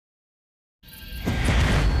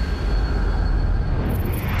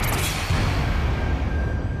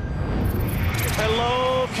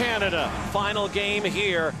final game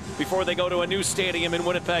here before they go to a new stadium in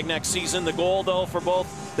Winnipeg next season. The goal, though, for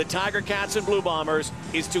both the Tiger Cats and Blue Bombers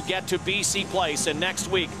is to get to BC Place, and next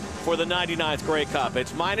week for the 99th Grey Cup.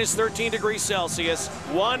 It's minus 13 degrees Celsius,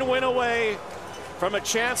 1 win away from a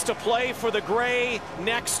chance to play for the Grey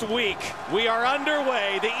next week. We are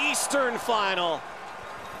underway, the Eastern Final.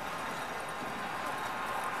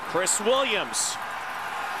 Chris Williams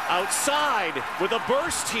outside with a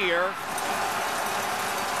burst here.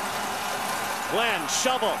 Glenn,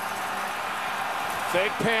 shovel.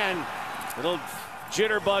 Fake pen. Little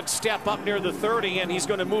jitterbug step up near the 30, and he's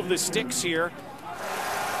going to move the sticks here.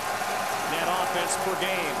 Net offense per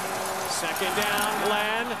game. Second down,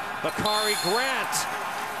 Glenn. Bakari Grant.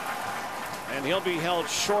 And he'll be held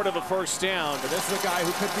short of a first down. But this is a guy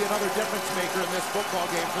who could be another difference maker in this football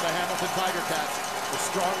game for the Hamilton Tiger Cats. A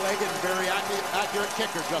strong-legged and very accurate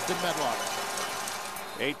kicker, Justin Medlock.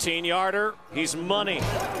 18-yarder, he's money.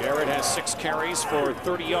 Garrett has 6 carries for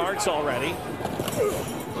 30 yards already.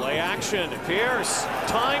 Play action, Pierce.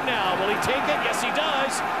 Time now, will he take it? Yes, he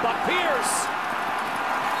does. Buck Pierce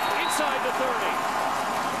inside the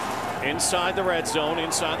 30. Inside the red zone,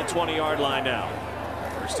 inside the 20-yard line now.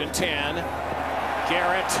 First and 10.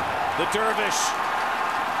 Garrett, the Dervish.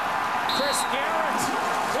 Chris Garrett,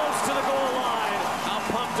 close to the goal line. How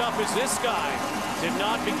pumped up is this guy? Did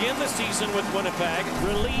not begin the season with Winnipeg.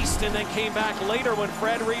 Released and then came back later when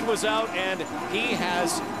Fred Reed was out, and he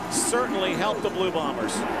has certainly helped the Blue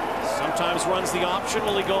Bombers. Sometimes runs the option.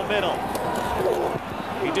 Will he go middle?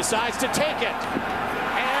 He decides to take it.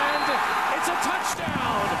 And it's a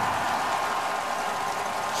touchdown.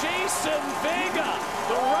 Jason Vega,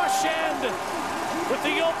 the rush end, with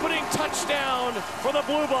the opening touchdown for the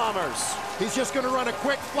Blue Bombers. He's just going to run a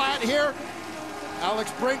quick flat here.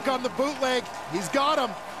 Alex Brink on the bootleg. He's got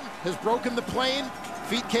him. Has broken the plane.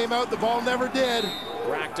 Feet came out. The ball never did.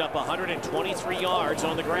 Racked up 123 yards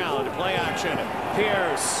on the ground. Play action.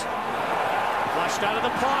 Pierce. Flushed out of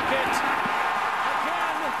the pocket.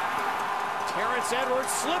 Again. Terrence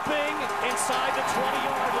Edwards slipping inside the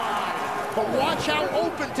 20-yard line. But watch how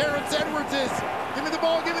open Terrence Edwards is. Give me the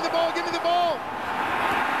ball, give me the ball, give me the ball.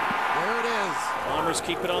 There it is. Bombers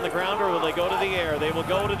keep it on the ground, or will they go to the air? They will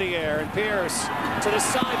go to the air, and Pierce to the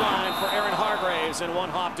sideline for Aaron Hargraves, and one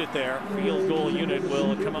hopped it there. Field goal unit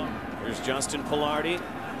will come up. Here's Justin Pilardi.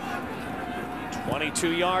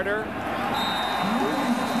 22-yarder.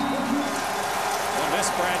 We'll miss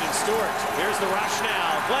Brandon Stewart. Here's the rush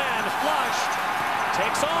now. Glenn flushed.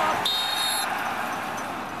 Takes off.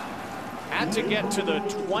 Had to get to the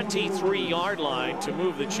 23-yard line to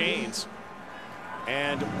move the chains.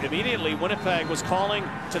 And immediately Winnipeg was calling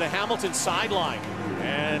to the Hamilton sideline,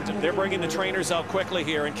 and they're bringing the trainers out quickly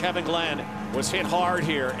here, and Kevin Glenn was hit hard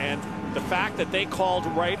here, and the fact that they called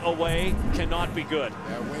right away cannot be good.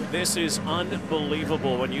 This is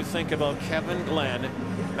unbelievable when you think about Kevin Glenn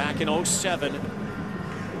back in 07,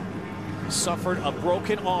 suffered a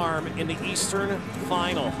broken arm in the Eastern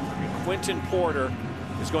Final. Quinton Porter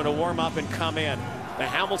is going to warm up and come in. The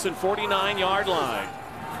Hamilton 49-yard line.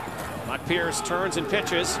 Buck Pierce turns and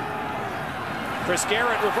pitches. Chris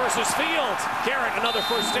Garrett reverses field. Garrett, another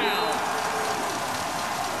first down.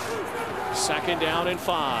 Second down and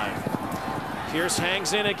 5. Pierce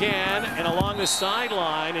hangs in again, and along the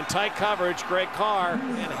sideline in tight coverage, Greg Carr,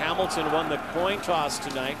 and Hamilton won the coin toss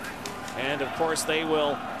tonight. And of course they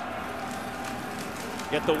will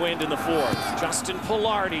get the wind in the 4th. Justin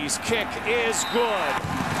Pilardi's kick is good.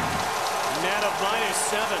 Net of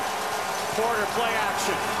 -7. Porter play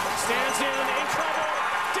action. Stands in trouble.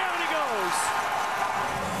 Down he goes.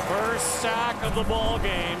 First sack of the ball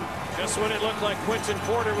game. Just when it looked like Quinton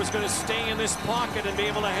Porter was going to stay in this pocket and be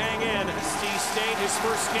able to hang in. Steve State, his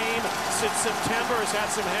first game since September, has had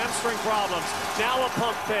some hamstring problems. Now a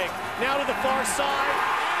pump fake. Now to the far side.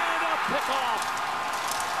 And a pickoff.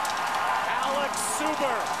 Alex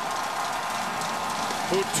Suber,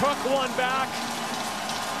 who took one back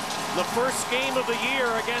the first game of the year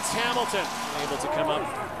against Hamilton. Able to come up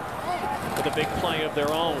with a big play of their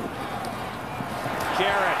own.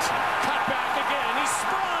 Garrett, cut back again. He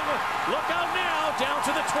sprung. Look out now, down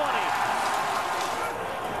to the 20.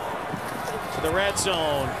 To the red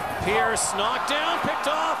zone. Pierce knocked down, picked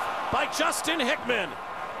off by Justin Hickman.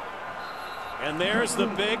 And there's the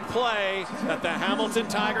big play that the Hamilton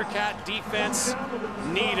Tiger Cat defense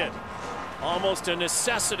needed. Almost a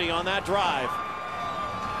necessity on that drive.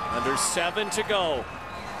 Under 7 to go.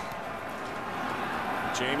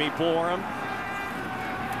 Jamie Borum.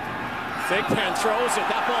 Fake pen throws it.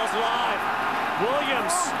 That ball's live.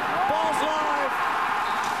 Williams. Ball's live.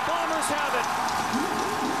 Bombers have it.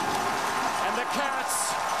 And the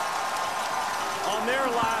Cats on their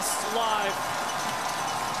last live.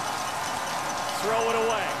 throw it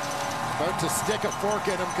away. About to stick a fork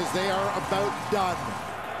in them because they are about done.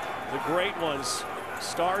 The great ones,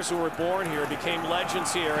 stars who were born here, became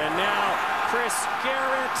legends here. And now Chris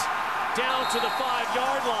Garrett down to the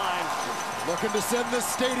 5-yard line. Looking to send this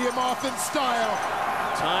stadium off in style.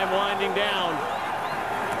 Time winding down.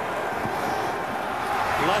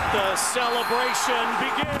 Let the celebration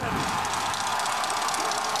begin.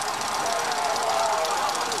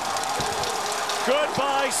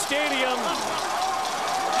 Goodbye, stadium.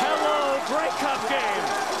 Hello, Grey Cup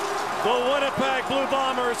game. The Winnipeg Blue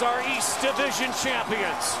Bombers are East Division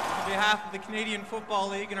champions. On behalf of the Canadian Football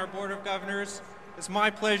League and our Board of Governors, it's my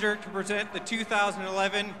pleasure to present the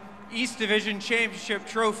 2011 East Division Championship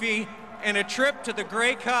Trophy and a trip to the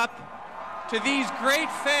Grey Cup to these great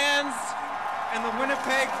fans and the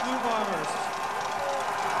Winnipeg Blue Bombers.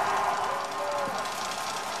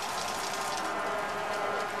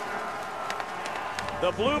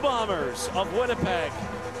 The Blue Bombers of Winnipeg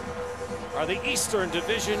are the Eastern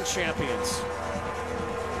Division champions.